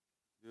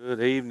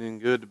Good evening.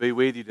 Good to be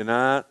with you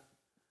tonight.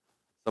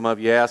 Some of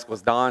you ask,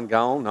 was Don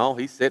gone? No,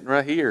 he's sitting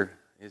right here.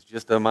 It's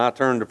just my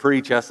turn to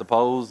preach, I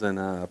suppose, and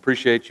I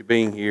appreciate you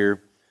being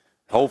here.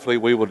 Hopefully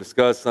we will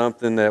discuss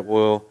something that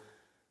will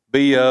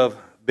be of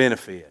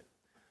benefit.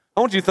 I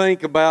want you to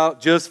think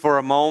about, just for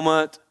a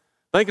moment,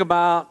 think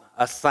about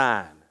a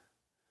sign.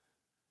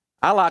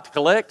 I like to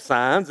collect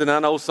signs, and I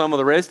know some of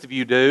the rest of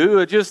you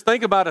do. Just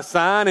think about a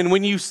sign, and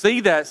when you see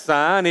that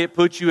sign, it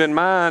puts you in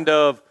mind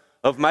of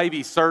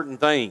maybe certain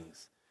things.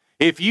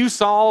 If you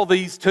saw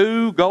these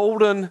two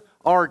golden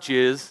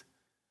arches,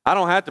 I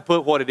don't have to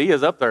put what it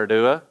is up there,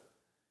 do I?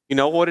 You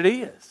know what it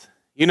is.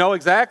 You know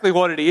exactly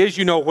what it is.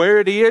 You know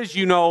where it is.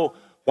 You know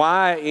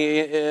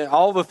why,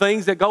 all the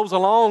things that goes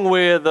along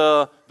with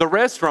the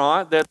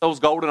restaurant that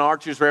those golden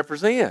arches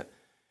represent.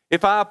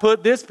 If I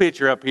put this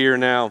picture up here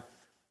now,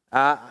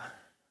 I'm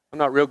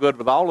not real good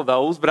with all of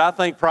those, but I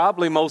think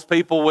probably most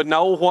people would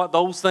know what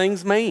those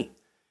things mean.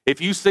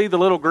 If you see the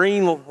little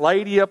green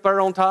lady up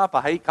there on top,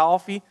 I hate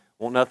coffee,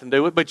 want nothing to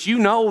do with it, but you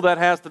know that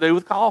has to do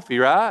with coffee,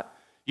 right?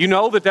 You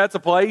know that that's a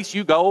place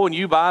you go and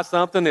you buy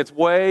something that's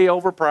way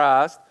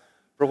overpriced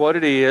for what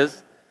it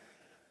is.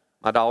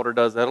 My daughter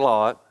does that a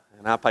lot,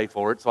 and I pay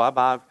for it, so I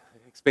buy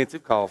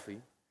expensive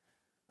coffee.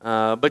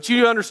 But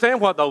you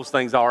understand what those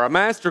things are. A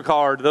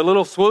MasterCard, the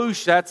little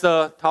swoosh, that's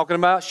talking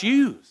about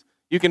shoes.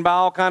 You can buy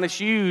all kind of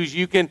shoes.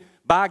 You can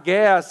buy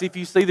gas if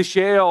you see the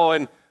Shell.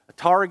 And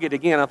Target,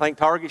 again, I think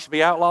Target should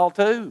be outlawed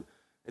too.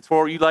 It's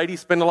where you ladies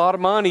spend a lot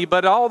of money.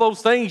 But all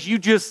those things, you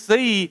just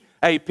see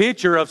a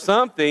picture of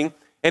something,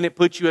 and it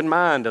puts you in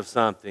mind of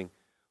something.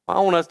 Well,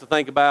 I want us to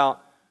think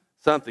about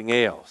something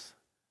else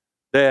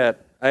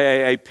that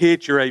a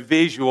picture, a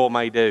visual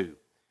may do.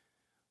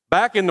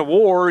 Back in the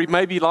war,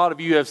 maybe a lot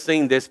of you have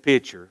seen this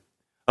picture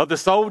of the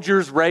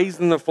soldiers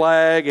raising the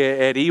flag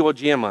at Iwo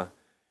Jima.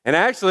 And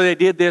actually, they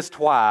did this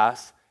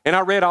twice. And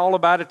I read all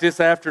about it this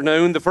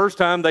afternoon. The first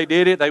time they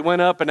did it, they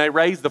went up and they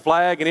raised the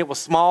flag, and it was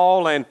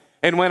small.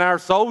 And when our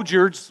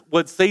soldiers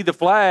would see the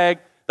flag,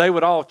 they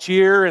would all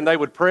cheer and they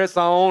would press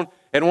on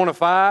and want to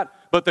fight.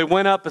 But they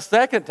went up a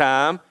second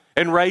time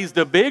and raised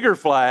a bigger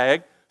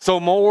flag so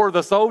more of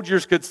the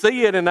soldiers could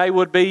see it, and they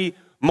would be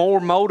more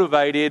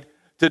motivated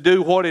to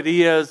do what it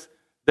is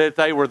that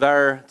they were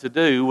there to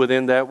do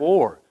within that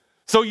war.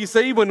 So you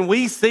see, when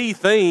we see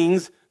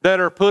things that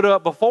are put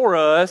up before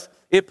us,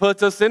 it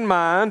puts us in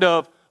mind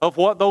of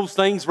what those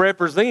things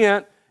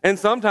represent, and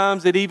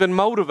sometimes it even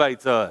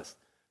motivates us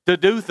to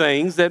do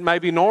things that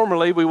maybe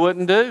normally we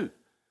wouldn't do.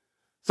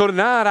 So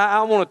tonight,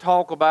 I want to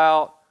talk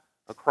about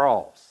a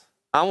cross.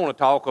 I want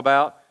to talk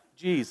about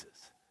Jesus.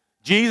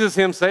 Jesus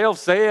himself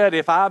said,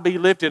 if I be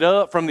lifted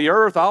up from the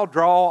earth, I'll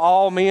draw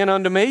all men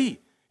unto me.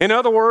 In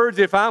other words,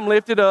 if I'm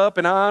lifted up,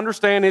 and I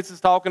understand this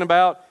is talking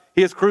about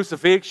his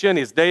crucifixion,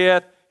 his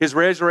death, his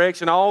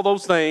resurrection, all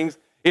those things,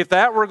 if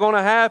that were going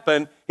to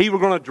happen, he were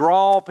going to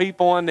draw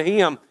people unto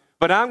him.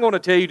 But I'm going to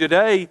tell you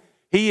today,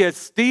 he is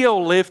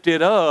still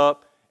lifted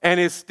up and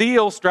is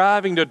still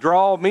striving to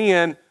draw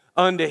men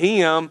unto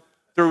him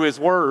through his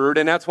word,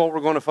 and that's what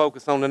we're going to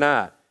focus on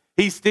tonight.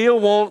 He still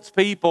wants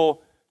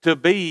people to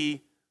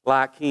be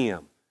like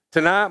him.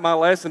 Tonight, my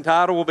lesson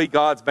title will be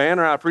God's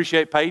Banner. I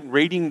appreciate Peyton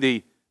reading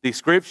the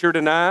scripture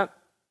tonight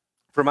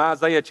from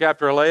Isaiah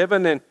chapter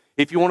 11, and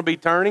if you want to be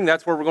turning,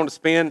 that's where we're going to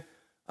spend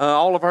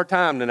all of our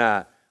time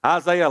tonight.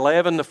 Isaiah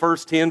 11, the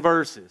first 10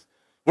 verses.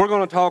 We're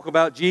going to talk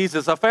about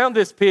Jesus. I found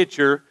this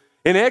picture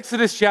in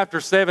Exodus chapter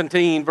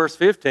 17, verse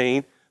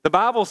 15. The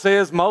Bible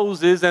says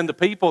Moses and the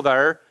people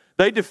there,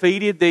 they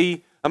defeated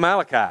the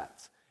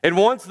Amalekites. And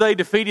once they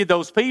defeated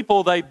those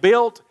people, they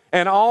built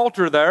an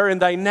altar there,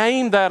 and they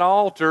named that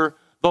altar,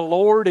 "The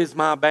Lord is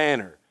my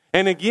banner."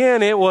 And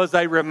again, it was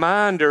a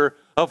reminder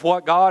of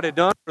what God had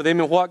done for them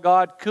and what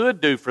God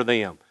could do for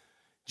them.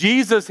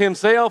 Jesus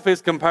himself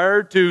is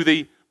compared to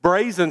the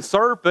brazen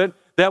serpent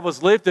that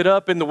was lifted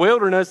up in the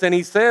wilderness, and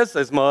he says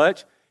as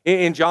much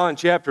in John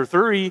chapter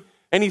 3,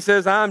 and he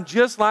says, I'm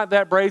just like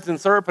that brazen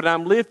serpent.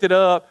 I'm lifted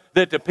up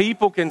that the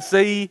people can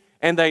see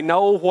and they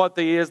know what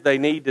it is they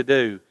need to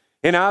do.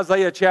 In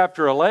Isaiah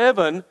chapter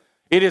 11,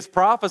 it is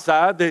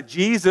prophesied that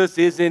Jesus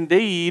is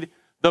indeed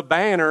the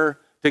banner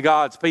to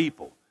God's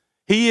people.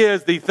 He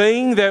is the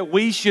thing that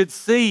we should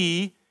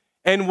see,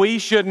 and we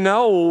should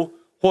know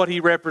what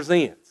he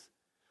represents.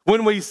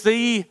 When we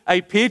see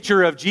a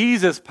picture of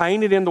Jesus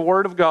painted in the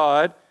Word of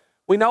God,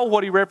 we know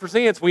what he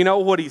represents. We know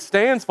what he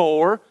stands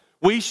for.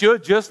 We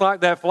should, just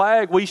like that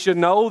flag, we should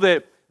know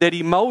that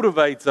he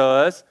motivates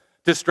us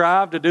to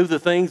strive to do the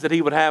things that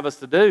he would have us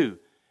to do.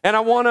 And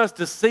I want us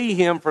to see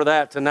him for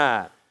that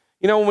tonight.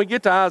 You know, when we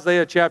get to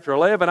Isaiah chapter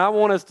 11, I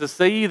want us to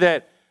see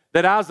that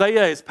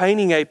Isaiah is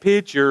painting a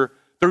picture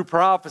through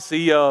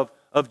prophecy of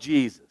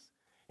Jesus.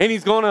 And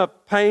he's going to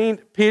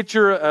paint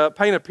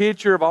a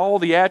picture of all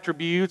the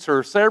attributes,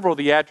 or several of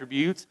the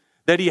attributes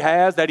that he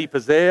has, that he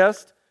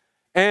possessed.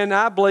 And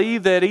I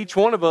believe that each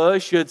one of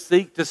us should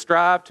seek to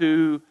strive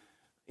to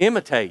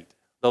imitate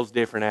those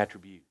different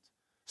attributes.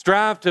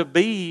 Strive to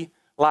be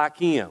like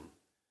him.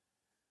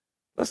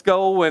 Let's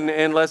go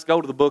and let's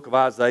go to the book of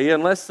Isaiah,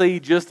 and let's see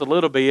just a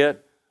little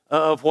bit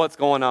of what's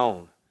going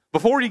on.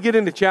 Before you get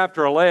into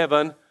chapter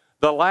 11,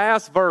 the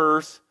last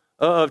verse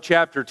of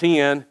chapter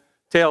 10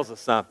 tells us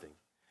something.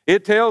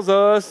 It tells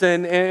us,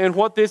 and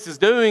what this is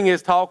doing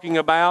is talking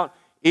about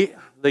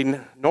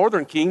the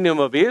northern kingdom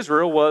of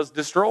Israel was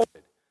destroyed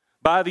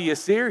by the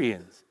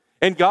Assyrians.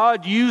 And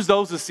God used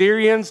those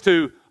Assyrians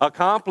to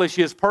accomplish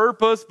his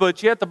purpose,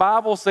 but yet the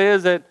Bible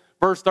says at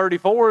verse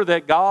 34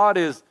 that God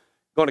is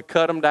going to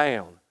cut them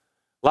down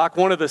like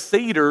one of the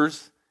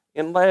cedars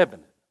in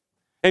Lebanon.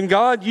 And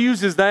God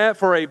uses that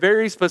for a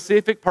very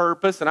specific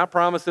purpose, and I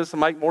promise this will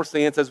make more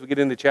sense as we get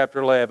into chapter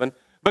 11.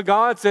 But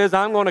God says,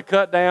 I'm going to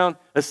cut down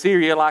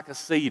Assyria like a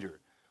cedar.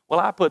 Well,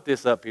 I put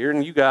this up here,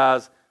 and you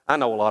guys, I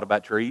know a lot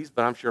about trees,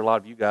 but I'm sure a lot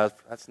of you guys,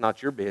 that's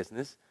not your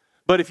business.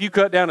 But if you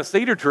cut down a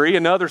cedar tree,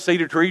 another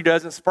cedar tree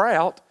doesn't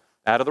sprout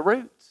out of the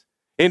roots.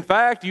 In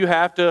fact, you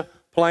have to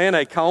plant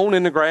a cone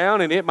in the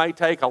ground, and it may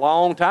take a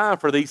long time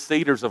for these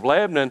cedars of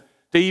Lebanon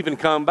to even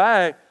come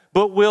back,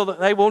 but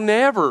they will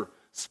never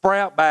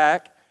sprout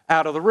back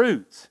out of the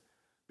roots.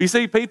 You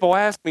see, people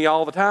ask me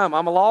all the time,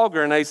 I'm a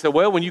logger, and they say,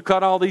 well, when you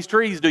cut all these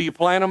trees, do you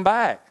plant them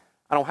back?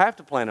 I don't have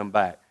to plant them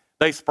back.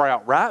 They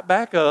sprout right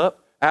back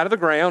up out of the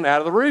ground,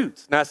 out of the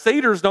roots. Now,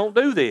 cedars don't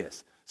do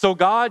this. So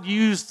God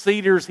used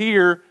cedars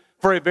here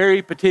for a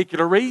very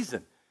particular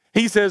reason.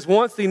 He says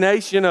once the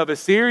nation of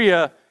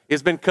Assyria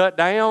has been cut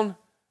down,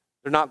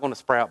 they're not going to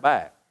sprout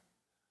back.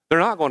 They're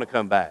not going to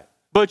come back.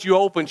 But you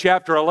open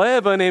chapter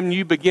 11 and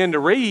you begin to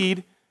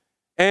read,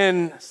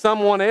 and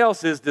someone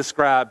else is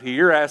described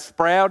here as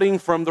sprouting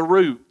from the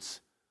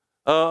roots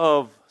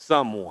of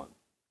someone.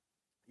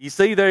 You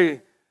see,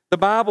 the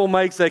Bible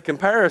makes a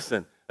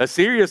comparison.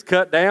 Assyria's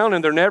cut down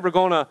and they're never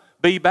going to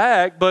be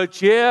back,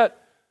 but yet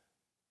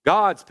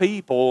God's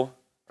people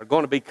are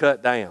going to be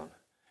cut down.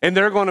 And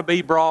they're going to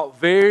be brought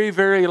very,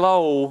 very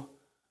low.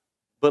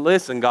 But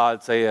listen,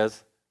 God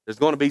says, there's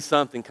going to be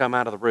something come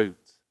out of the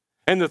roots.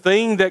 And the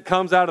thing that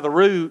comes out of the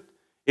root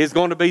is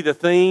going to be the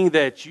thing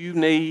that you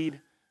need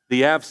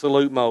the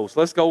absolute most.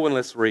 Let's go and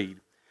let's read.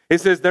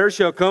 It says, there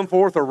shall come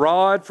forth a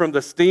rod from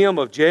the stem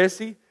of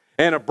Jesse,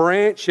 and a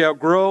branch shall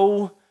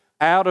grow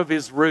out of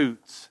his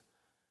roots.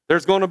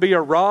 There's going to be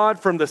a rod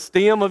from the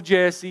stem of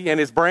Jesse, and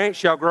his branch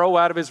shall grow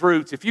out of his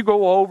roots. If you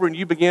go over and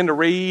you begin to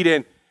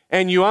read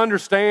and you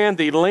understand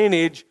the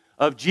lineage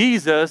of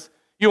Jesus,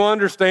 you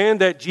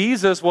understand that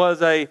Jesus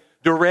was a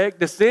direct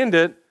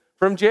descendant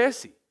from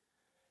Jesse.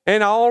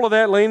 And all of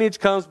that lineage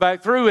comes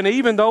back through. And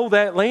even though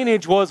that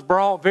lineage was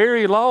brought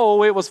very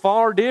low, it was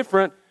far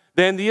different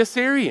than the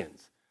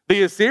Assyrians.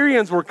 The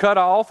Assyrians were cut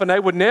off and they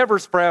would never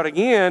sprout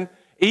again,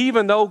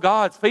 even though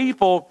God's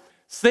people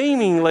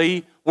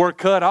seemingly were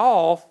cut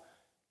off.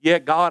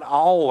 Yet God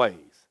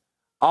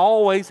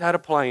always had a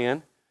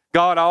plan.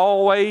 God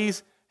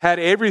always had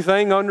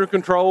everything under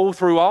control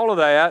through all of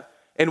that.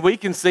 And we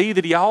can see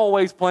that he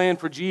always planned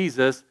for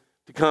Jesus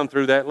to come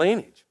through that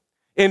lineage.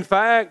 In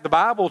fact, the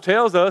Bible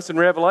tells us in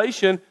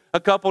Revelation a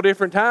couple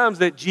different times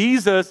that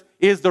Jesus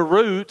is the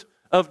root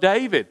of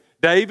David.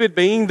 David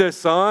being the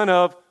son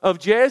of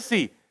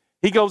Jesse.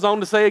 He goes on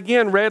to say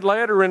again, red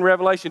letter in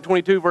Revelation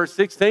 22 verse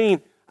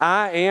 16,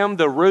 I am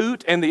the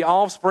root and the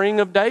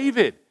offspring of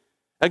David.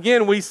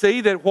 Again, we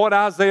see that what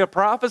Isaiah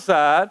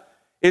prophesied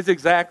is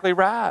exactly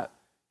right.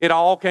 It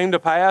all came to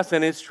pass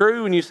and it's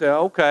true, and you say,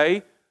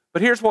 okay,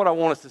 but here's what I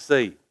want us to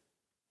see.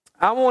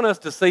 I want us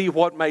to see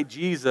what made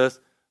Jesus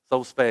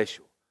so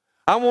special.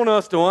 I want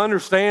us to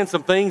understand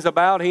some things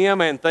about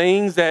him and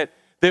things that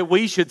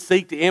we should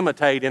seek to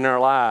imitate in our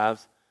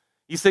lives.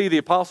 You see, the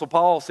Apostle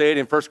Paul said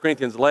in 1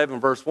 Corinthians 11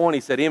 verse 1, he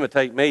said,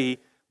 imitate me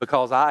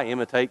because I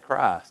imitate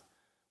Christ.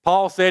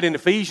 Paul said in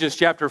Ephesians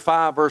chapter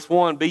 5 verse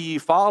 1, be ye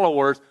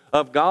followers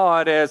of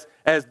God as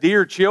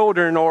dear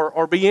children,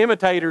 or be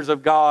imitators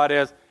of God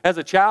as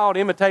a child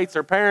imitates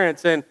their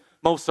parents, and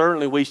most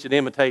certainly we should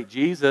imitate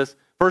Jesus.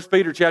 1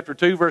 Peter chapter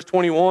 2 verse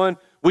 21,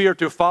 we are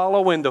to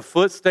follow in the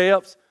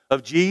footsteps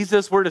of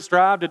Jesus. We're to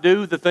strive to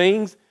do the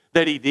things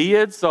that he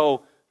did.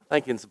 So I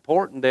think it's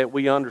important that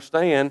we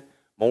understand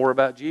more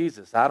about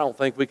Jesus. I don't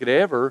think we could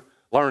ever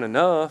learn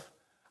enough.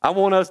 I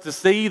want us to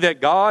see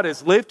that God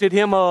has lifted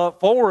him up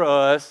for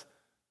us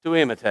to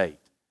imitate.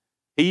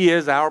 He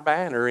is our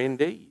banner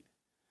indeed.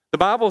 The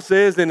Bible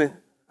says in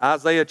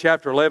Isaiah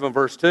chapter 11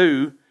 verse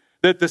 2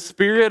 that the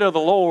Spirit of the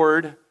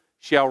Lord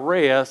shall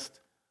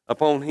rest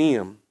upon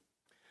him.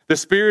 The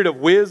Spirit of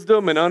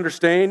wisdom and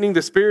understanding,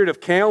 the Spirit of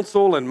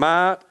counsel and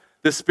might,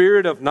 the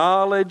Spirit of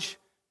knowledge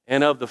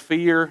and of the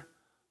fear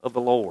of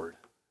the Lord.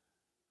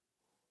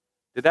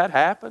 Did that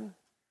happen?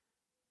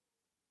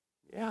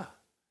 Yeah.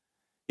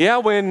 Yeah,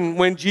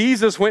 when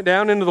Jesus went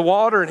down into the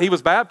water and he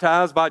was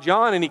baptized by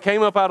John and he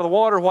came up out of the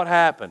water, what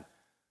happened?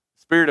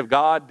 The Spirit of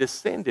God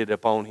descended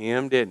upon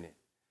him, didn't it?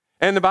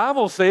 And the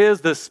Bible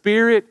says the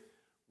Spirit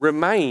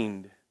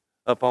remained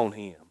upon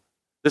him.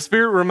 The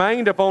Spirit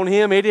remained upon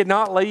him. It did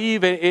not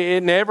leave.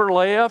 It never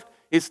left.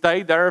 It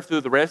stayed there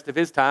through the rest of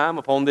his time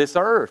upon this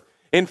earth.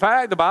 In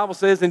fact, the Bible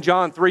says in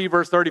John 3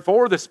 verse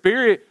 34, the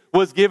Spirit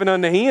was given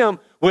unto him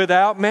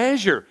without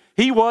measure.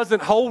 He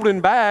wasn't holding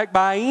back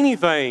by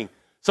anything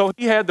So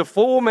he had the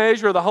full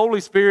measure of the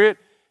Holy Spirit.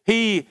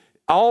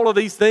 All of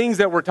these things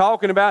that we're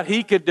talking about,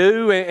 he could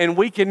do, and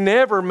we can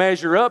never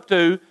measure up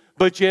to,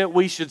 but yet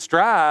we should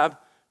strive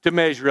to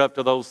measure up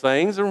to those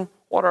things. And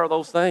what are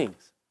those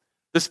things?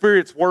 The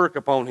Spirit's work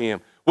upon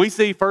him. We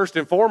see first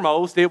and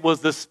foremost, it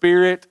was the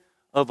Spirit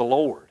of the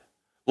Lord.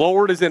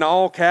 Lord is in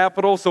all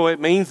capitals, so it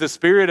means the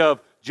Spirit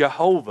of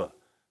Jehovah.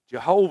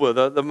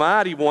 Jehovah, the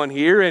mighty one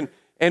here,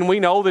 and we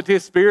know that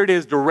this Spirit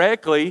is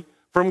directly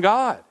from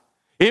God.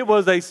 It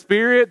was a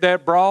Spirit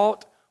that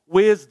brought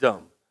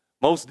wisdom.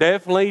 Most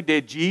definitely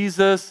did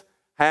Jesus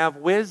have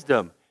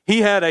wisdom.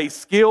 He had a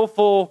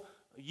skillful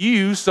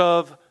use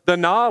of the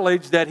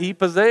knowledge that he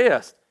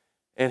possessed,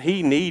 and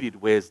he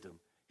needed wisdom.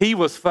 He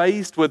was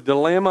faced with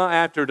dilemma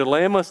after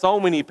dilemma. So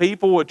many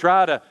people would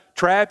try to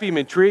trap him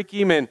and trick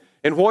him and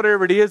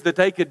whatever it is that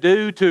they could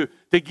do to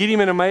get him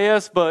in a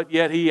mess, but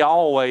yet he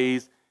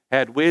always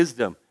had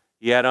wisdom.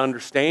 He had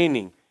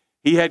understanding.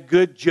 He had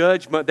good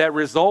judgment that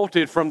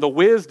resulted from the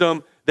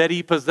wisdom that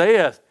he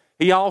possessed.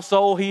 He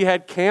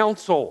had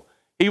counsel.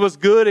 He was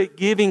good at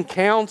giving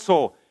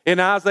counsel. In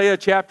Isaiah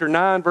chapter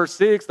 9, verse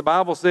 6, the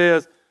Bible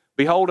says,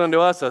 "Behold, unto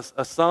us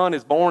a son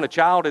is born, a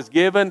child is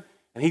given,"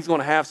 and he's going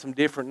to have some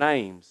different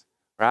names,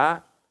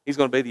 right? He's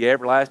going to be the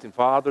everlasting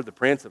Father, the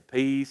Prince of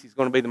Peace. He's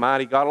going to be the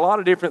mighty God, a lot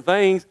of different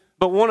things.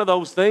 But one of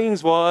those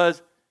things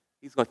was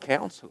he's a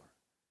counselor.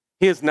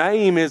 His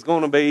name is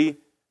going to be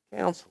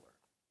Counselor.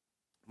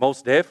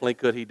 Most definitely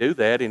could he do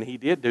that, and he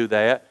did do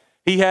that.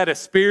 He had a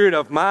spirit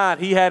of might.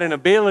 He had an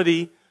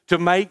ability to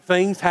make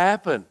things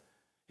happen.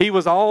 He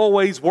was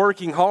always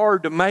working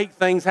hard to make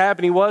things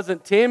happen. He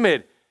wasn't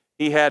timid.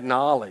 He had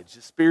knowledge,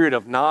 the spirit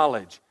of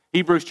knowledge.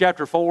 Hebrews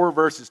chapter 4,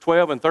 verses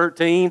 12 and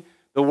 13,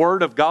 the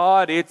Word of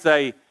God, it's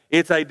a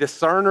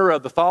discerner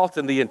of the thoughts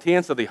and the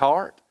intents of the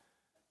heart.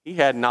 He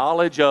had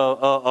knowledge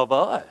of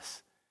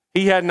us.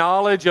 He had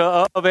knowledge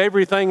of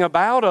everything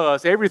about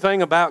us,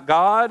 everything about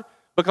God,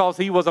 because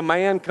he was a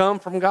man come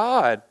from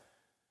God.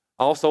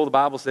 Also, the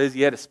Bible says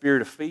he had a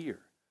spirit of fear,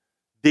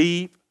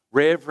 deep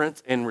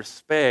reverence and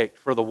respect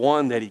for the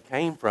one that he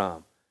came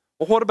from.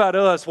 Well, what about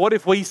us? What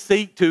if we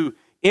seek to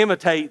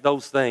imitate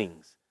those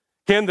things?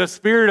 Can the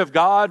Spirit of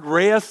God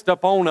rest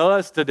upon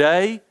us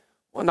today?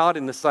 Well, not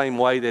in the same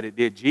way that it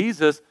did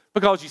Jesus,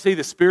 because you see,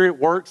 the Spirit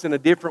works in a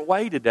different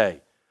way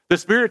today. The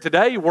Spirit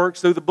today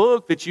works through the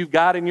book that you've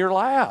got in your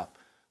lap.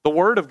 The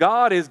Word of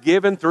God is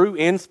given through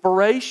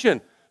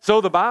inspiration.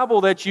 So the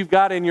Bible that you've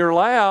got in your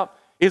lap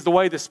is the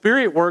way the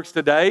Spirit works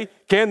today.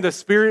 Can the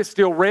Spirit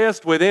still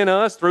rest within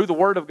us through the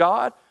Word of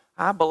God?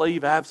 I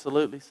believe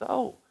absolutely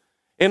so.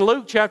 In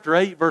Luke chapter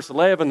 8, verse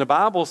 11, the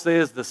Bible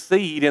says the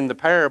seed in the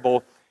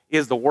parable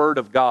is the Word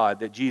of God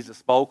that Jesus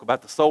spoke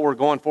about, the sower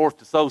going forth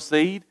to sow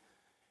seed.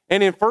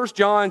 And in 1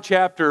 John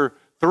chapter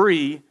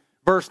 3,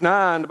 verse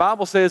 9, the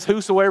Bible says,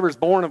 "Whosoever is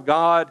born of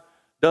God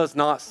does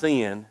not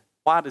sin."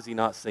 Why does he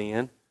not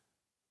sin?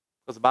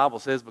 Because the Bible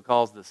says,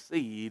 because the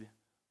seed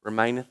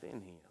remaineth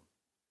in him.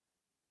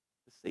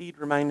 The seed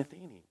remaineth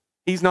in him.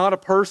 He's not a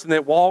person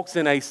that walks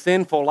in a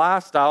sinful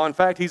lifestyle. In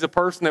fact, he's a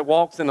person that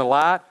walks in the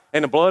light,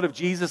 and the blood of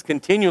Jesus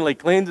continually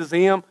cleanses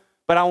him.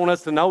 But I want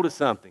us to notice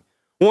something.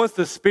 Once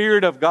the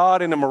Spirit of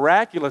God in a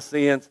miraculous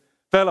sense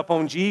fell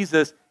upon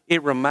Jesus,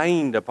 it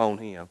remained upon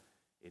him.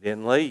 It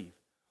didn't leave.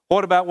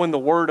 What about when the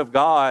Word of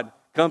God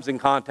comes in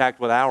contact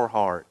with our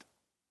heart?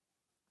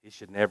 It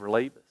should never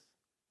leave us.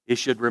 It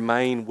should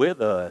remain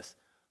with us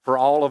for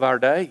all of our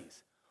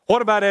days.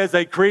 What about as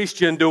a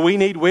Christian? Do we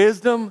need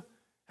wisdom?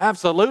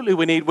 Absolutely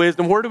we need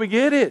wisdom. Where do we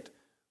get it?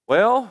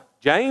 Well,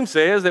 James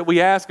says that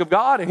we ask of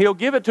God and He'll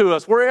give it to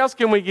us. Where else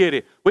can we get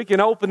it? We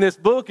can open this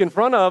book in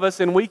front of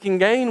us and we can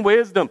gain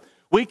wisdom.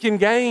 We can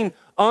gain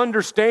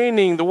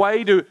understanding, the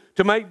way to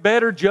make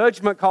better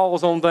judgment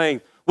calls on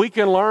things. We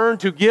can learn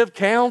to give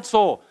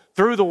counsel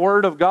through the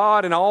Word of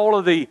God and all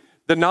of the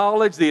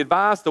knowledge, the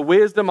advice, the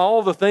wisdom,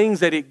 all the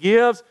things that it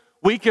gives.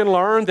 We can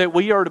learn that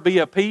we are to be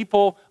a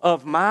people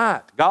of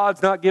might.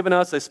 God's not given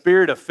us a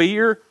spirit of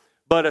fear,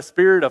 but a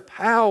spirit of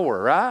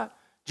power, right?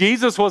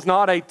 Jesus was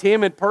not a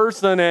timid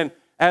person, and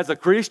as a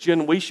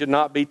Christian, we should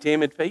not be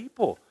timid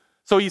people.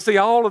 So you see,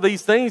 all of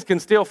these things can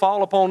still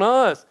fall upon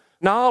us.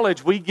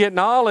 Knowledge, we get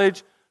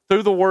knowledge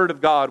through the Word of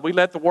God. We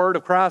let the Word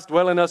of Christ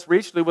dwell in us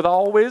richly with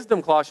all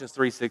wisdom, Colossians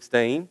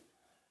 3:16.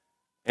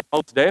 And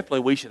most definitely,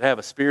 we should have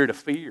a spirit of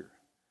fear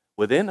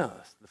within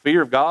us. The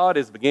fear of God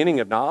is the beginning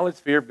of knowledge.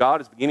 The fear of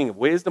God is the beginning of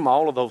wisdom,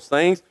 all of those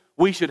things.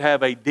 We should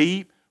have a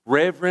deep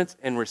reverence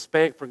and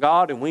respect for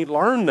God, and we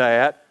learn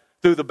that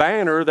through the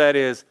banner that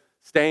is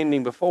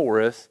standing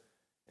before us,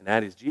 and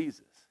that is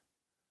Jesus.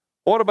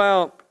 What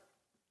about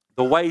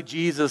the way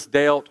Jesus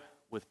dealt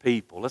with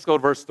people? Let's go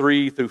to verse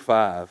 3 through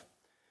 5.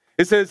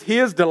 It says,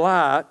 "His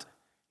delight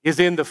is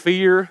in the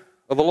fear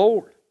of the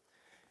Lord.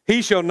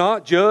 He shall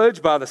not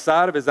judge by the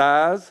sight of his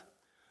eyes,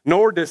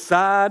 nor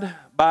decide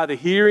by the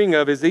hearing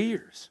of his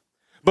ears.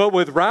 But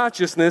with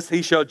righteousness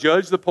he shall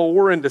judge the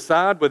poor, and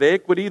decide with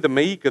equity the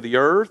meek of the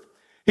earth.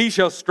 He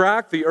shall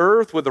strike the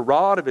earth with the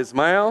rod of his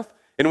mouth,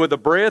 and with the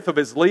breath of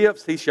his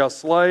lips he shall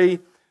slay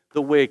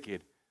the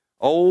wicked."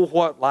 Oh,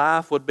 what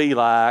life would be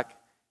like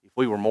if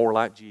we were more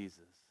like Jesus.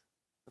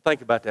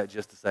 Think about that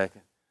just a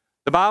second.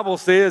 The Bible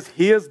says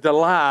his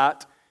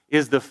delight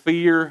is the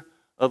fear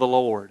of the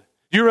Lord.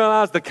 Do you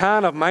realize the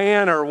kind of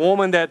man or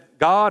woman that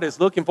God is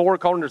looking for,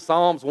 according to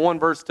Psalms 1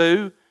 verse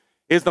 2,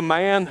 is the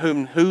man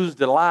whose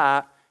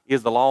delight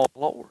is the law of the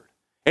Lord.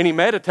 And he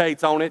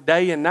meditates on it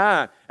day and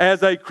night.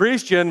 As a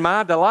Christian,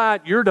 my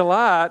delight, your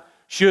delight,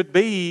 should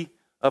be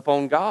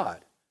upon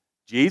God.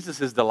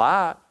 Jesus'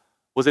 delight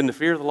was in the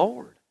fear of the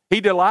Lord. He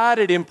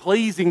delighted in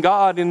pleasing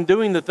God and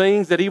doing the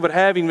things that he would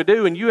have him to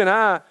do. And you and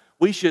I,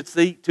 we should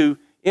seek to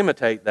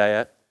imitate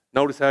that.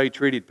 Notice how he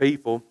treated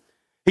people.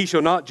 He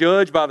shall not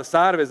judge by the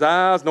sight of his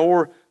eyes,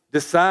 nor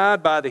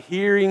decide by the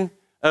hearing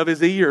of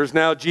his ears.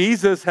 Now,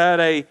 Jesus had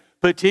a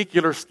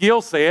particular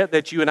skill set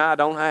that you and I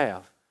don't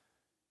have.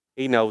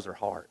 He knows our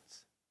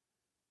hearts.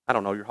 I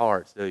don't know your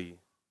hearts, do you?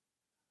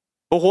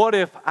 But what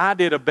if I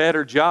did a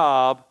better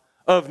job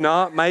of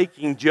not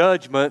making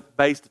judgment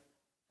based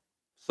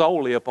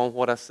solely upon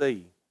what I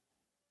see?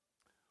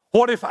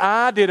 What if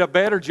I did a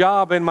better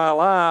job in my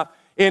life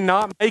in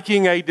not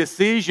making a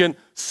decision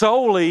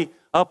solely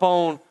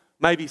upon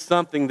maybe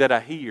something that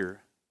I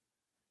hear?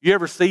 You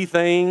ever see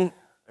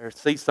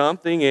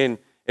something and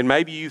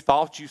maybe you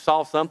thought you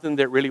saw something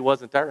that really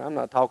wasn't there? I'm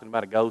not talking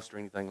about a ghost or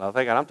anything like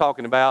that. I'm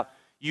talking about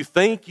you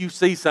think you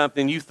see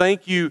something, you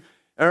think you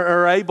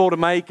are able to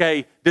make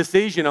a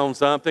decision on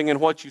something, and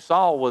what you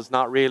saw was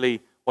not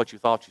really what you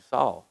thought you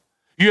saw.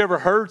 You ever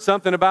heard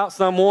something about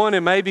someone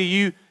and maybe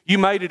you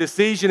made a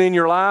decision in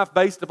your life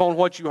based upon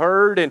what you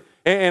heard,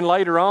 and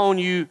later on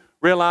you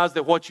realized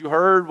that what you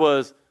heard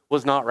was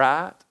not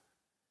right?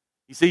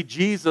 You see,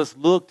 Jesus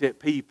looked at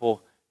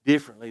people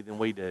differently than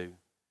we do.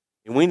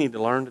 And we need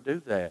to learn to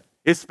do that,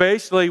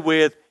 especially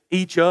with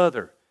each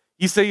other.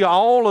 You see,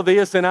 all of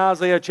this in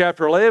Isaiah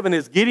chapter 11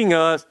 is getting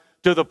us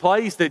to the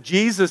place that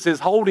Jesus is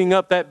holding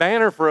up that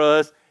banner for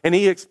us, and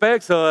he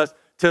expects us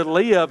to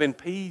live in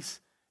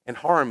peace and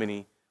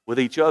harmony with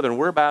each other. And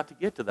we're about to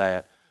get to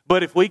that.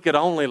 But if we could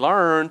only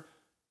learn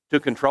to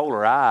control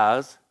our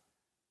eyes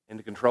and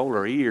to control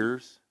our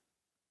ears.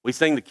 We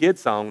sing the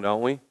kids song,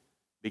 don't we?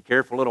 Be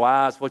careful, little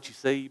eyes, what you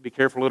see. Be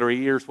careful, little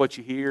ears, what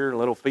you hear.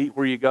 Little feet,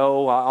 where you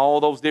go. All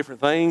those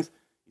different things.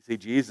 You see,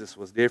 Jesus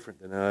was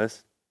different than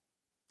us.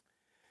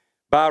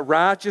 By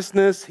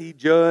righteousness, he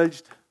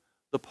judged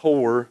the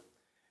poor,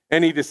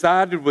 and he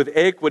decided with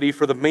equity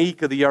for the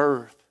meek of the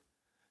earth.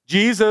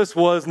 Jesus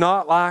was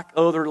not like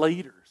other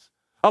leaders.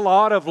 A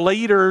lot of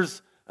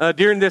leaders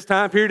during this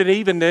time period, and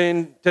even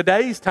in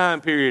today's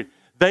time period,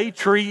 they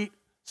treat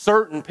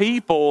certain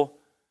people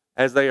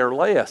as they are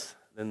less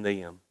than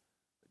them.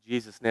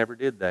 Jesus never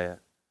did that.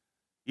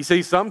 You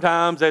see,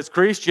 sometimes as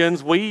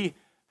Christians, we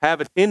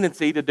have a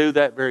tendency to do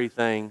that very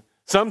thing.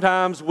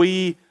 Sometimes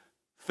we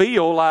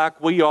feel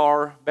like we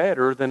are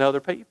better than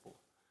other people.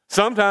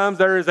 Sometimes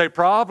there is a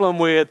problem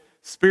with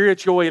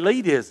spiritual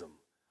elitism.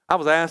 I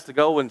was asked to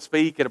go and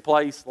speak at a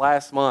place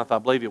last month, I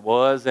believe it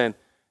was, and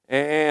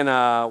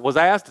was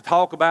asked to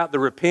talk about the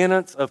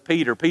repentance of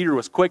Peter. Peter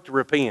was quick to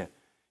repent.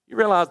 You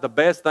realize the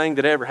best thing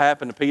that ever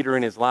happened to Peter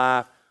in his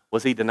life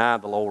was he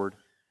denied the Lord.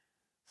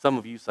 Some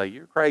of you say,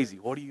 you're crazy.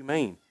 What do you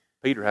mean?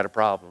 Peter had a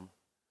problem.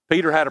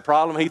 Peter had a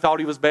problem. He thought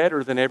he was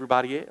better than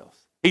everybody else.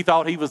 He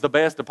thought he was the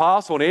best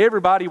apostle, and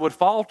everybody would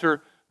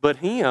falter but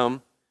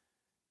him.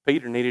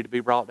 Peter needed to be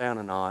brought down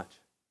a notch.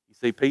 You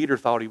see, Peter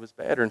thought he was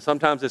better. And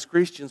sometimes as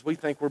Christians, we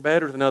think we're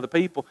better than other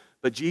people,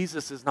 but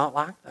Jesus is not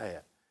like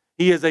that.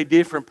 He is a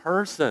different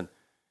person.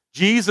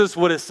 Jesus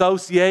would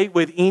associate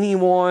with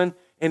anyone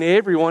and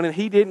everyone, and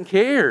he didn't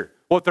care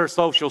what their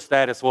social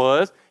status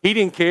was. He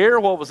didn't care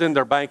what was in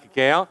their bank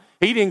account.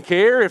 He didn't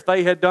care if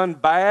they had done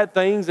bad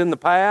things in the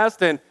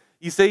past. And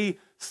you see,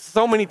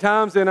 so many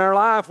times in our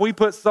life, we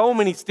put so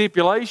many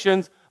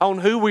stipulations on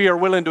who we are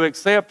willing to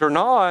accept or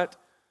not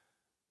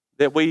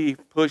that we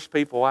push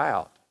people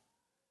out.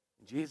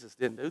 Jesus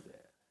didn't do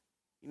that.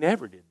 He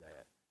never did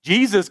that.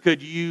 Jesus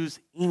could use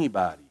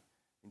anybody,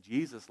 and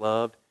Jesus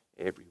loved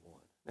everyone.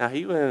 Now,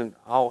 he wouldn't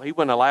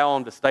allow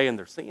them to stay in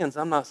their sins.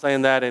 I'm not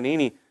saying that in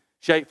any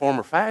shape, form,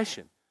 or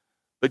fashion.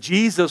 But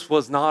Jesus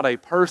was not a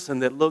person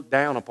that looked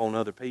down upon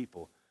other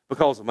people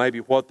because of maybe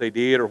what they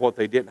did or what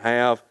they didn't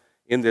have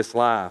in this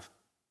life.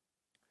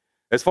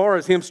 As far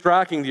as him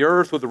striking the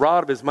earth with the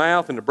rod of his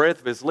mouth and the breath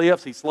of his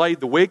lips, he slayed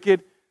the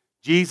wicked.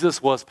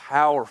 Jesus was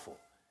powerful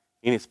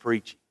in his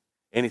preaching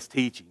and his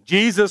teaching.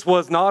 Jesus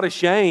was not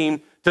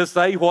ashamed to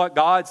say what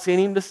God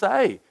sent him to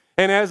say.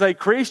 And as a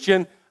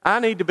Christian, I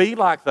need to be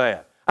like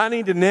that. I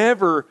need to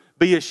never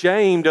be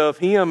ashamed of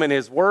him and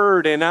his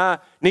word, and I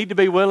need to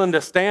be willing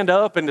to stand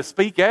up and to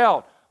speak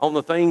out on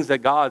the things that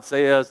God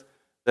says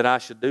that I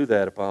should do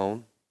that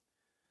upon.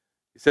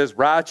 He says,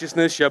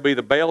 righteousness shall be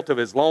the belt of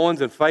his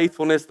loins, and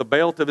faithfulness the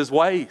belt of his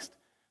waist.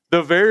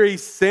 The very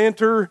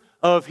center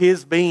of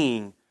his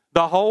being,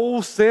 the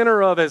whole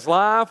center of his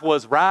life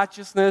was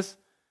righteousness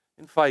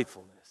and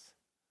faithfulness.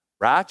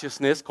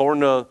 Righteousness,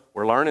 according to,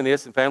 we're learning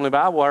this in Family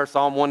Bible, our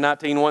Psalm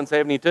 119,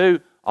 172,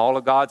 all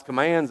of God's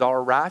commands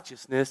are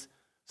righteousness.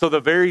 So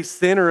the very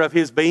center of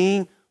his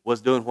being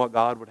was doing what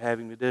God would have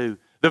him to do.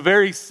 The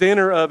very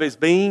center of his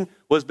being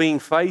was being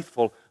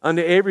faithful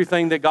unto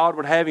everything that God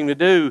would have him to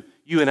do.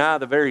 You and I,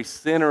 the very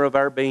center of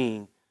our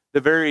being, the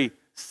very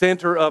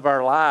center of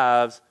our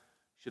lives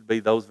should be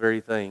those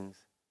very things.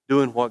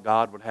 Doing what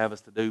God would have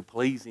us to do,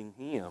 pleasing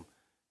him.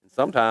 And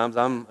sometimes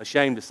I'm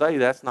ashamed to say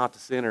that's not the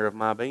center of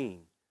my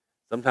being.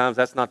 Sometimes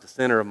that's not the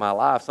center of my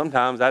life.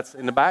 Sometimes that's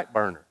in the back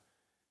burner.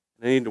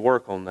 I need to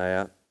work on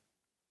that.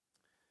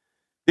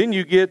 Then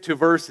you get to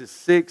verses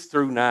 6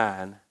 through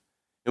 9.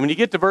 And when you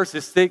get to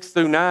verses 6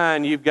 through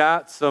 9, you've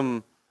got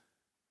some,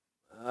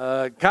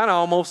 kind of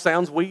almost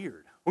sounds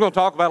weird. We're going to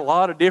talk about a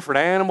lot of different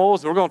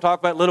animals. And we're going to talk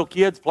about little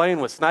kids playing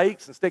with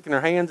snakes and sticking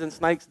their hands in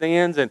snakes'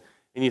 dens. And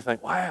you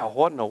think, wow,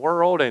 what in the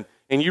world? And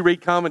you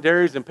read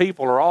commentaries and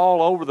people are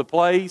all over the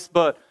place.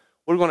 But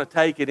we're going to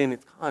take it in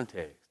its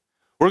context.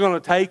 We're going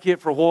to take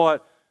it for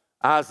what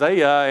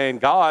Isaiah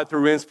and God,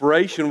 through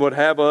inspiration, would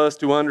have us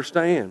to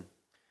understand.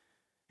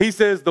 He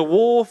says, the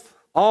wolf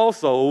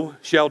also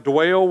shall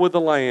dwell with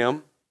the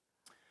lamb.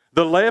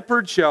 The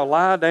leopard shall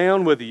lie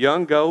down with the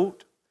young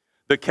goat.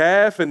 The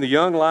calf and the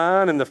young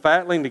lion and the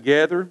fatling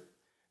together,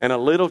 and a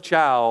little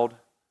child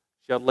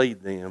shall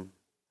lead them.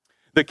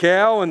 The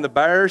cow and the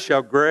bear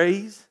shall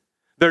graze.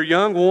 Their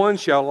young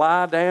ones shall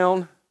lie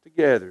down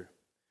together.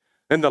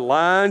 And the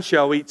lion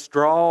shall eat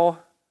straw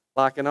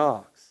like an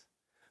ox.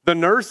 The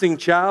nursing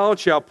child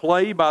shall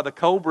play by the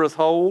cobra's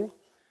hole,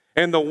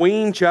 and the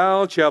weaned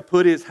child shall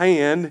put his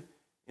hand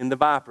in the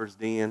viper's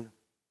den.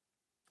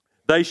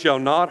 They shall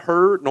not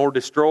hurt nor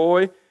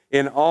destroy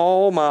in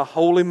all my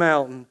holy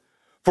mountain,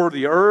 for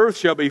the earth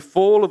shall be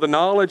full of the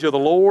knowledge of the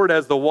Lord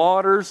as the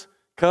waters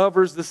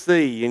covers the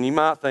sea. And you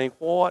might think,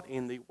 what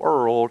in the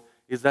world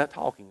is that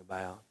talking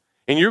about?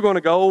 And you're going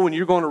to go and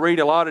you're going to read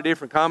a lot of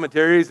different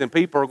commentaries, and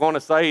people are going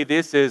to say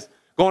this is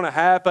going to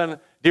happen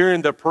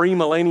during the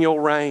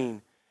premillennial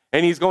reign.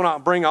 And he's going to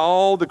bring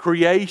all the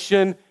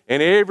creation,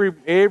 and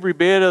every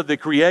bit of the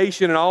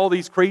creation and all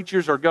these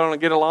creatures are going to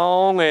get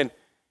along. And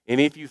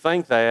if you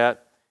think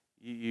that,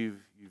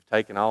 you've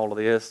taken all of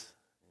this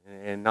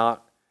and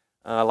not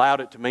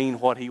allowed it to mean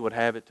what he would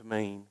have it to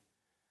mean.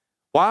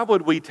 Why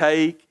would we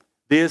take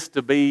this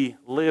to be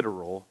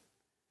literal?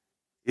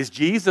 Is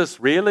Jesus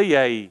really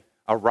a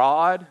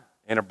rod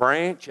and a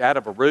branch out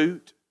of a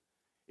root?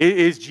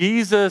 Is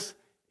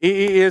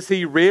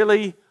he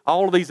really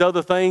all of these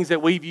other things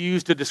that we've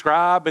used to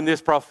describe in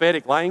this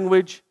prophetic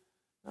language?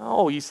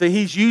 No, you see,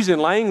 he's using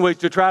language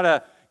to try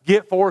to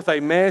get forth a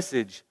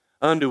message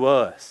unto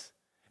us.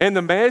 And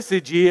the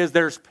message is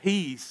there's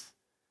peace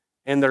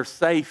and there's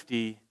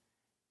safety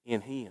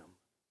in him.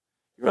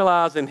 You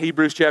realize in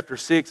Hebrews chapter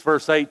 6,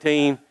 verse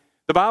 18,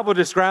 the Bible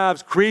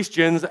describes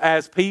Christians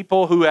as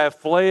people who have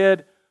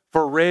fled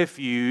for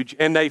refuge,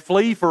 and they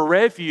flee for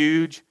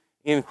refuge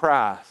in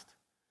Christ.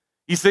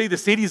 You see, the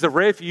cities of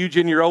refuge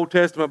in your Old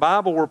Testament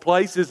Bible were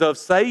places of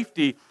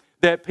safety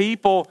that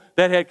people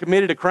that had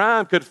committed a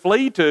crime could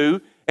flee to,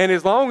 and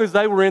as long as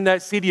they were in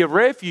that city of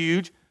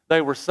refuge,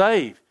 they were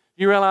safe.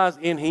 You realize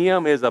in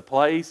him is a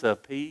place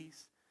of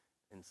peace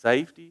and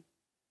safety?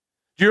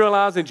 Do you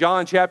realize in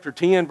John chapter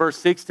 10, verse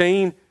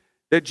 16,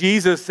 that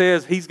Jesus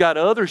says he's got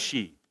other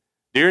sheep?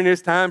 During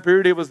this time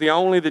period, it was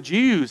only the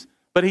Jews.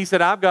 But he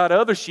said, I've got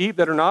other sheep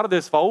that are not of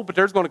this fold, but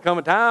there's going to come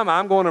a time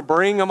I'm going to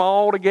bring them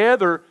all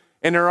together,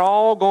 and they're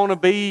all going to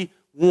be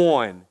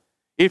one.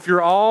 If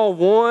you're all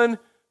one,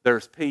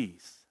 there's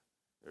peace.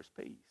 There's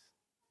peace.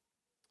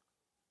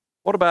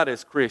 What about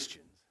as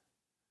Christians?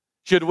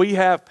 Should we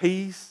have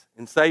peace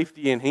and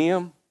safety in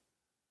him?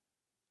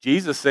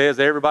 Jesus says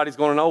everybody's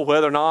going to know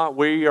whether or not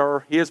we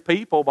are his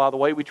people by the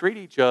way we treat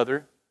each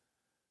other.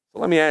 So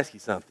let me ask you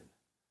something.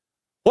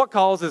 What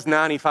causes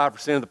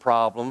 95% of the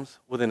problems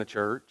within a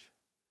church?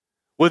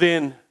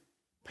 Within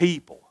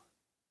people?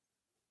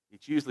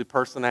 It's usually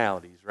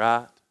personalities,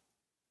 right?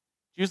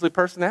 It's usually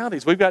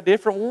personalities. We've got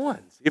different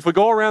ones. If we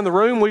go around the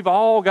room, we've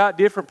all got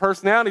different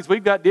personalities.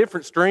 We've got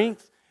different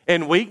strengths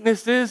and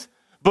weaknesses.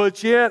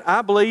 But yet,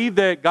 I believe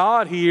that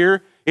God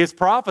here is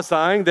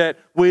prophesying that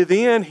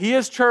within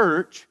his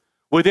church,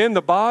 within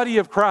the body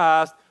of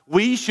Christ,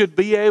 we should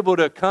be able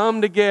to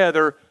come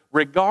together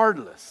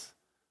regardless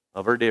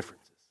of our differences.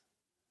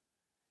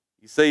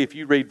 You see, if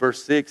you read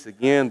verse 6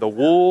 again, the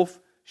wolf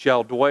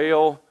shall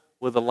dwell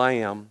with the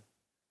lamb.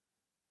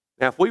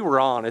 Now, if we were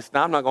honest,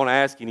 now I'm not going to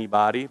ask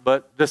anybody,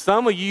 but do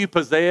some of you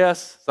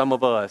possess, some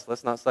of us,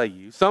 let's not say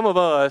you, some of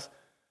us,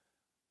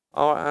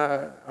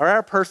 are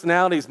our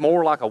personalities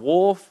more like a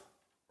wolf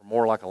or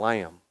more like a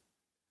lamb?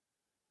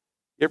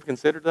 You ever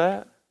considered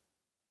that?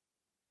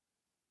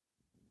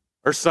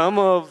 Or some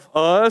of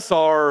us,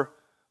 are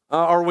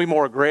we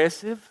more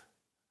aggressive?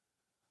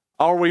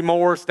 Are we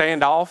more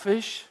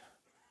standoffish?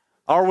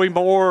 Are we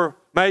more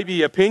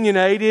maybe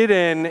opinionated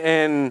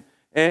and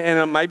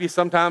maybe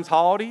sometimes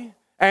haughty?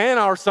 And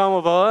are some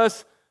of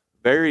us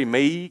very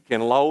meek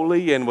and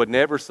lowly and would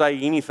never say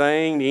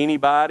anything to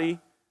anybody?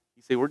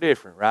 You see, we're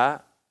different, right?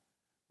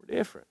 We're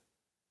different.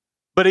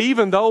 But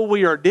even though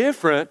we are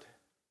different,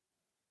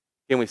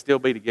 can we still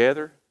be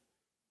together?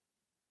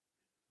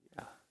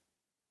 Yeah.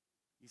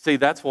 You See,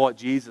 that's what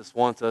Jesus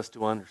wants us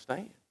to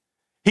understand.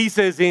 He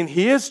says in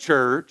His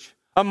church,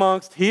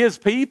 amongst His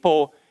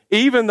people,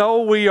 even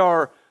though we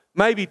are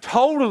maybe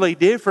totally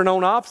different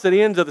on opposite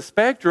ends of the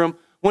spectrum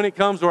when it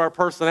comes to our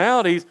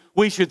personalities,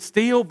 we should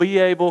still be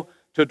able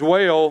to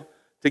dwell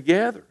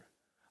together.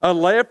 A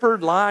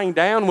leopard lying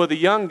down with a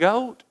young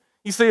goat.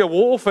 You see, a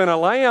wolf and a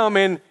lamb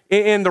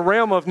in the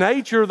realm of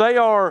nature, they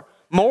are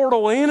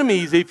mortal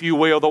enemies, if you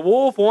will. The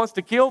wolf wants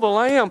to kill the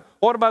lamb.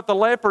 What about the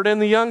leopard and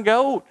the young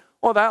goat?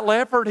 Well, that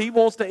leopard, he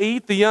wants to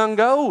eat the young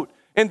goat.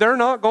 And they're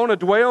not going to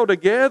dwell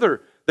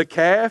together. The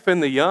calf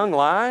and the young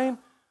lion,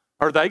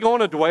 are they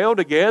going to dwell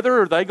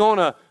together? Are they going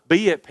to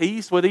be at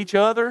peace with each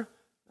other?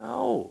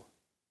 No.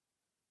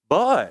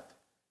 But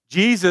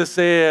Jesus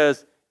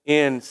says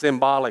in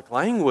symbolic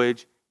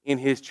language, in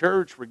His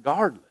church,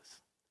 regardless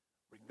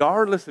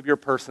of your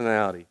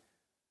personality,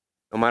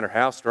 no matter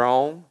how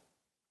strong,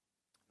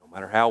 no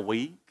matter how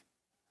weak,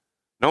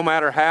 no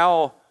matter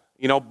how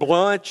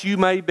blunt you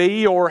may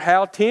be or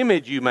how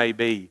timid you may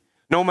be,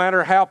 no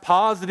matter how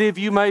positive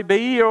you may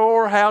be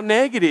or how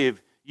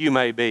negative you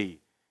may be,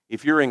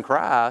 if you're in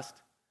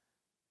Christ,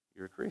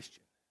 you're a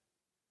Christian.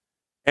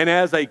 And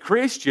as a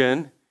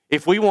Christian,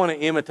 if we want to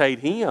imitate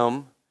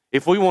Him,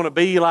 if we want to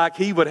be like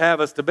He would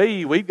have us to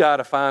be, we've got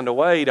to find a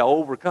way to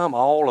overcome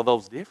all of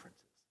those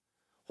differences,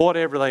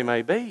 whatever they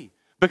may be.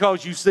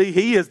 Because you see,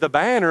 He is the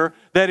banner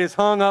that is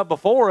hung up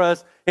before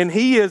us, and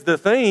He is the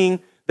thing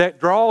that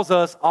draws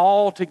us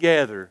all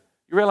together.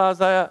 You realize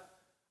that?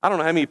 I don't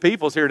know how many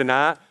people's here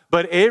tonight,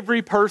 but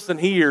every person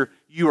here,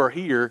 you are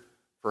here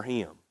for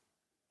Him.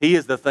 He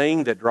is the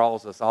thing that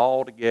draws us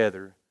all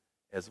together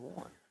as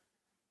one.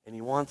 And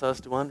He wants us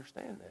to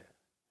understand that.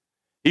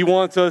 He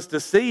wants us to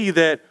see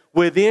that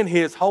within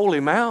His holy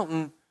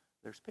mountain,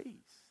 there's peace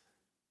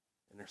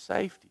and there's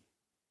safety.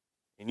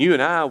 And you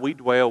and I, we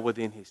dwell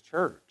within His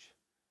church.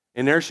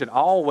 And there should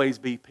always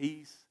be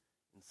peace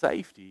and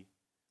safety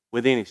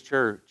within His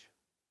church.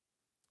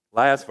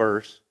 Last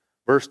verse,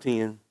 verse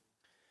 10.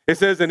 It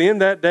says, "And in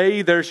that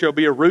day there shall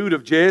be a root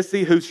of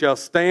Jesse who shall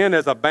stand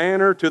as a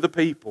banner to the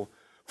people.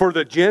 For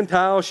the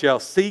Gentiles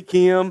shall seek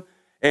Him,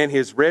 and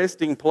His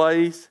resting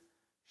place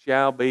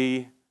shall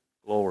be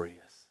glorious."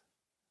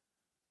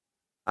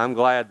 I'm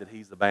glad that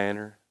He's the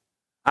banner.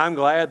 I'm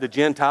glad the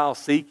Gentiles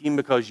seek Him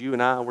because you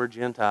and I, we're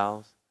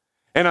Gentiles.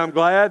 And I'm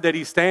glad that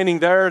He's standing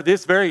there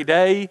this very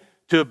day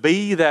to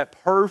be that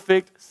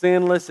perfect,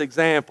 sinless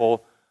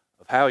example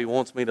of how He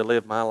wants me to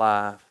live my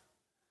life.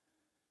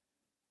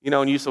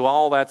 And you say, well,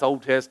 all that's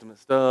Old Testament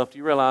stuff. Do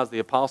you realize the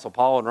Apostle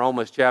Paul in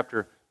Romans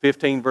chapter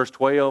 15, verse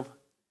 12,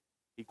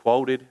 he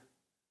quoted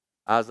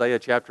Isaiah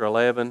chapter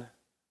 11,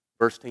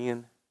 verse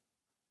 10?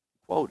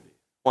 He quoted it.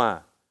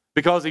 Why?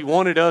 Because he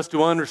wanted us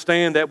to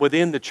understand that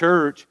within the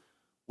church,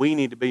 we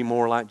need to be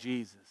more like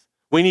Jesus.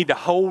 We need to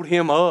hold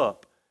Him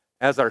up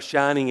as our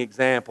shining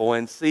example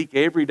and seek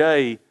every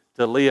day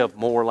to live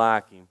more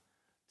like Him.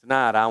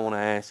 Tonight, I want to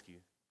ask you,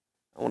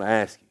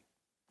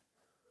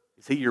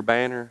 is He your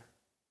banner?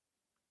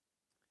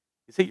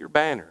 Is He your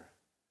banner?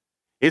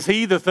 Is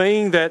He the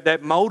thing that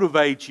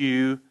motivates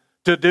you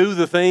to do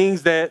the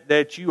things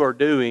that you are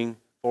doing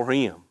for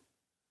Him?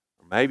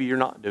 Or maybe you're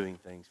not doing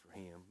things for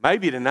Him.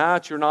 Maybe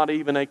tonight you're not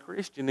even a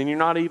Christian and you're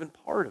not even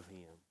part of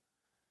Him.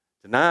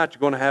 Tonight you're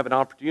going to have an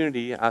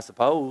opportunity, I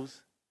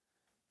suppose.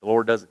 The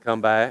Lord doesn't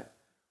come back.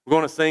 We're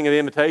going to sing an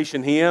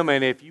invitation hymn,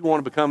 and if you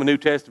want to become a New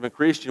Testament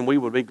Christian, we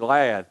would be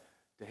glad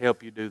to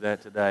help you do that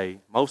today.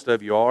 Most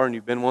of you are, and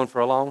you've been one for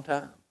a long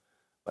time.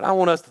 But I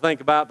want us to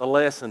think about the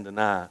lesson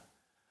tonight.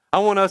 I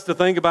want us to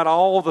think about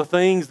all the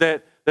things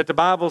that the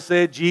Bible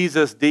said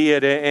Jesus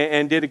did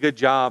and did a good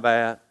job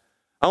at.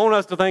 I want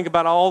us to think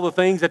about all the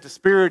things that the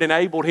Spirit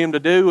enabled Him to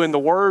do and the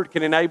Word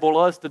can enable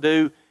us to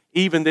do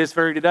even this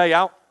very today.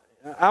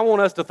 I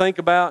want us to think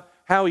about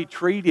how He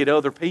treated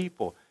other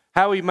people,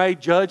 how He made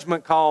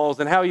judgment calls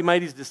and how He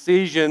made His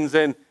decisions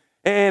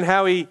and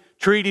how He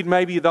treated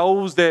maybe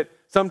those that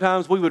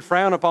sometimes we would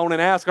frown upon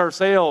and ask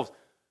ourselves,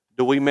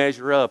 do we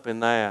measure up in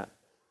that?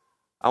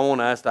 I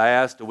want us to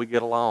ask, do we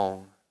get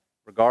along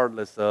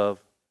regardless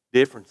of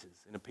differences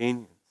in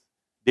opinions,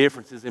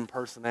 differences in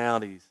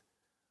personalities,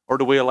 or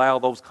do we allow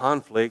those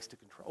conflicts to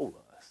control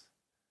us?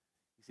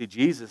 You see,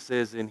 Jesus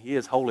says in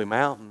His holy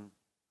mountain,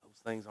 those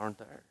things aren't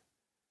there.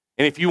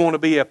 And if you want to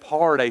be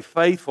a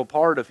faithful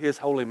part of His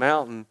holy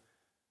mountain,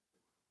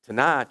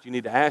 tonight you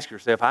need to ask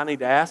yourself, I need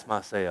to ask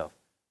myself,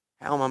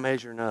 how am I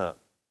measuring up?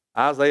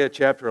 Isaiah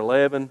chapter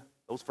 11,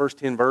 those first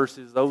 10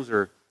 verses,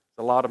 there's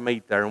a lot of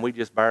meat there, and we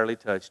just barely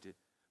touched it.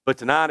 But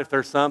tonight, if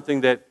there's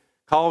something that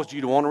caused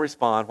you to want to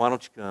respond, why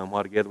don't you come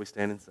while together we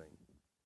stand and sing?